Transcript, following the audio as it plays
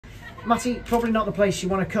Matty, probably not the place you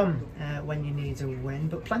want to come when you need a win,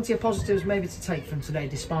 but plenty of positives maybe to take from today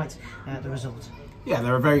despite the result. Yeah,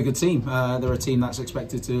 they're a very good team. They're a team that's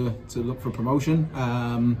expected to look for promotion.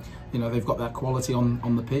 You know, they've got that quality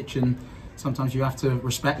on the pitch, and sometimes you have to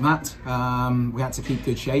respect that. We had to keep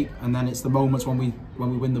good shape, and then it's the moments when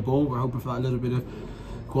we win the ball. We're hoping for that little bit of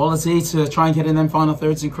quality to try and get in them final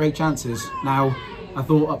thirds and create chances. Now, I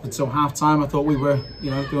thought up until half time, I thought we were, you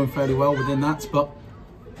know, doing fairly well within that, but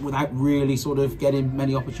without really sort of getting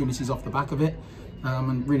many opportunities off the back of it.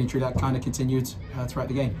 And really and truly that kind of continued throughout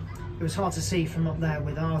the game. It was hard to see from up there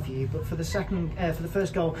with our view, but for the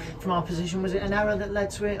first goal from our position, was it an error that led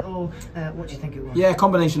to it, or what do you think it was? Yeah, a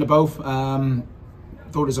combination of both.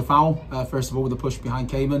 Thought it was a foul, first of all, with the push behind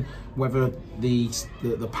Cayman. Whether the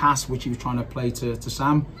pass which he was trying to play to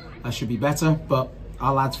Sam should be better, but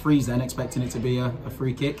our lads freeze then, expecting it to be a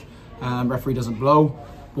free kick. Referee doesn't blow.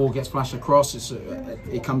 Ball gets flashed across.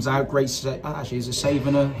 It comes out. Great. Actually, it's a save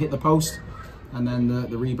and a hit the post, and then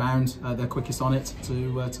the rebound. They're quickest on it to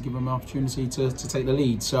give them an opportunity to take the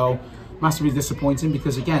lead. So massively disappointing,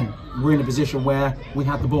 because again we're in a position where we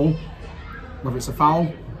had the ball. Whether it's a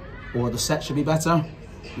foul or the set should be better,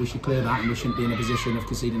 we should clear that, and we shouldn't be in a position of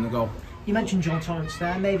conceding a goal. You mentioned John Torrance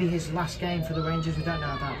there, maybe his last game for the Rangers, we don't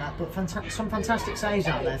know about that, but some fantastic saves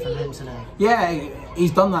out there from him today. Yeah,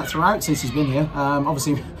 he's done that throughout since he's been here.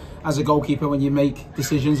 Obviously, as a goalkeeper, when you make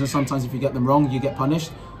decisions, and sometimes if you get them wrong, you get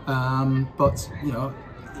punished. But, you know,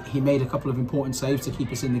 he made a couple of important saves to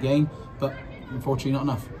keep us in the game, but unfortunately not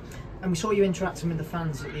enough. And we saw you interacting with the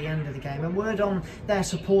fans at the end of the game. And word on their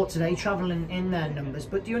support today, travelling in their numbers.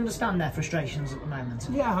 But do you understand their frustrations at the moment?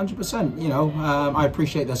 Yeah, 100%. You know, I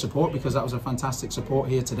appreciate their support, because that was a fantastic support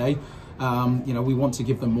here today. You know, we want to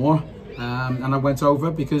give them more. And I went over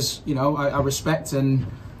because, you know, I respect, and,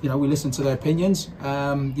 you know, we listen to their opinions.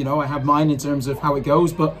 You know, I have mine in terms of how it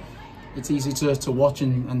goes, but it's easy to watch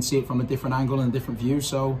and see it from a different angle and a different view.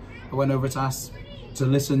 So I went over to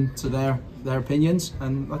listen to their opinions,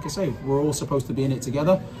 and like I say, we're all supposed to be in it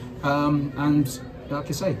together, and like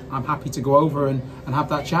I say, I'm happy to go over and have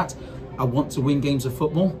that chat. I want to win games of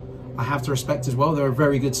football. I have to respect as well, they're a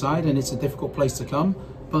very good side and it's a difficult place to come,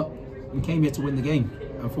 but we came here to win the game.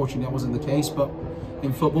 Unfortunately that wasn't the case, but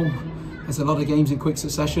in football there's a lot of games in quick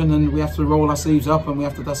succession, and we have to roll our sleeves up, and we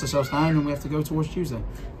have to dust ourselves down, and we have to go towards Tuesday.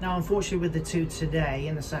 Now, unfortunately, with the two today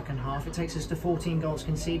in the second half, it takes us to 14 goals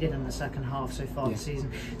conceded in the second half so far this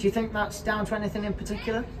season. Do you think that's down to anything in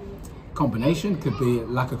particular? Combination, could be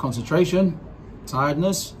lack of concentration,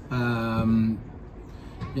 tiredness. You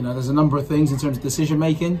know, there's a number of things in terms of decision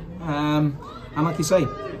making, and like you say,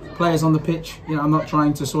 players on the pitch. You know, I'm not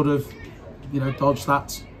trying to sort of, you know, dodge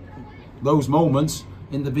those moments.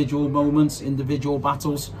 Individual moments, individual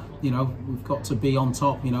battles, you know, we've got to be on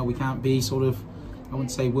top. You know, we can't be sort of, I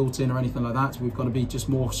wouldn't say wilting or anything like that. We've got to be just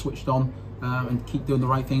more switched on, and keep doing the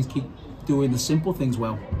right things, keep doing the simple things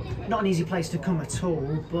well. Not an easy place to come at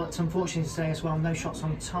all, but unfortunately to say as well, no shots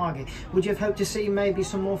on target. Would you have hoped to see maybe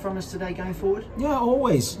some more from us today going forward? Yeah,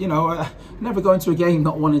 always. You know, never go into a game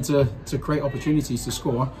not wanting to create opportunities to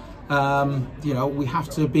score. You know, we have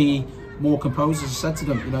to be more composed, as I said to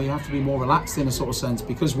them. You know, you have to be more relaxed in a sort of sense,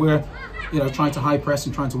 because we're, you know, trying to high press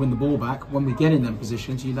and trying to win the ball back. When we get in them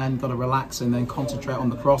positions, you then got to relax and then concentrate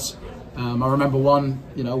on the cross. I remember one,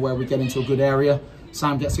 you know, where we get into a good area,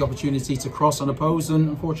 Sam gets the opportunity to cross unopposed, and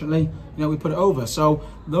unfortunately, you know, we put it over. So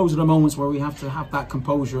those are the moments where we have to have that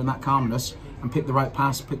composure and that calmness and pick the right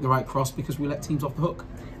pass, pick the right cross, because we let teams off the hook.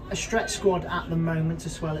 A stretch squad at the moment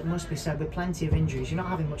as well, it must be said, with plenty of injuries. You're not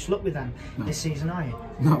having much luck with them this season, are you?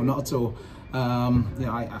 No, not at all. You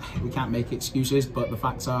know, we can't make excuses, but the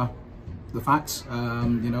facts are the facts.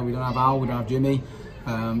 You know, we don't have Al, we don't have Jimmy.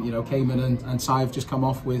 You know, Cayman and Sai have just come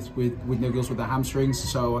off with niggles with their hamstrings,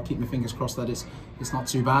 so I keep my fingers crossed that it's not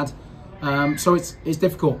too bad. So it's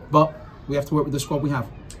difficult, but we have to work with the squad we have.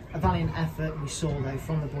 A valiant effort we saw though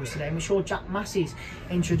from the boys today, and we saw Jack Massey's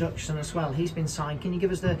introduction as well. He's been signed. Can you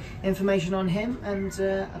give us the information on him and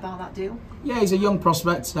about that deal? Yeah, he's a young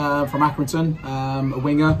prospect from Accrington, a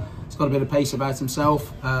winger. He's got a bit of pace about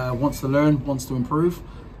himself, wants to learn, wants to improve,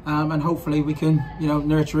 and hopefully we can, you know,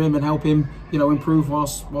 nurture him and help him, you know, improve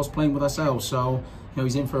whilst playing with ourselves. So, you know,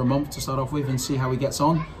 he's in for a month to start off with and see how he gets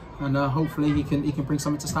on. And hopefully he can bring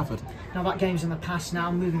something to Stafford. Now that game's in the past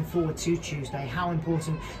now, moving forward to Tuesday. How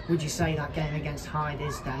important would you say that game against Hyde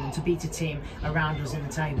is then, and to beat a team around us in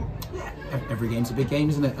the table? Yeah, every game's a big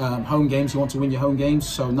game, isn't it? Home games, you want to win your home games,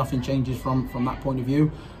 so nothing changes from that point of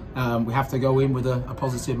view. We have to go in with a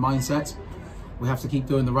positive mindset. We have to keep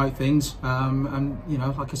doing the right things, and you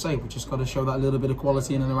know, like I say, we just got to show that little bit of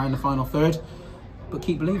quality in and around the final third. But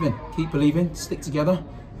keep believing, stick together.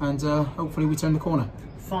 and hopefully we turn the corner.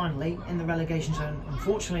 Finally, in the relegation zone,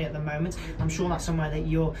 unfortunately at the moment, I'm sure that's somewhere that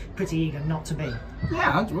you're pretty eager not to be.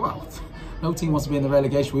 Yeah, well, no team wants to be in the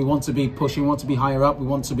relegation. We want to be pushing, we want to be higher up, we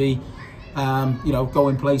want to be,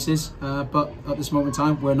 going places. But at this moment in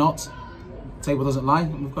time, we're not. The table doesn't lie,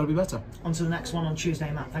 and we've got to be better. On to the next one on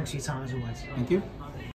Tuesday, Matt. Thanks for your time as always. Thank you.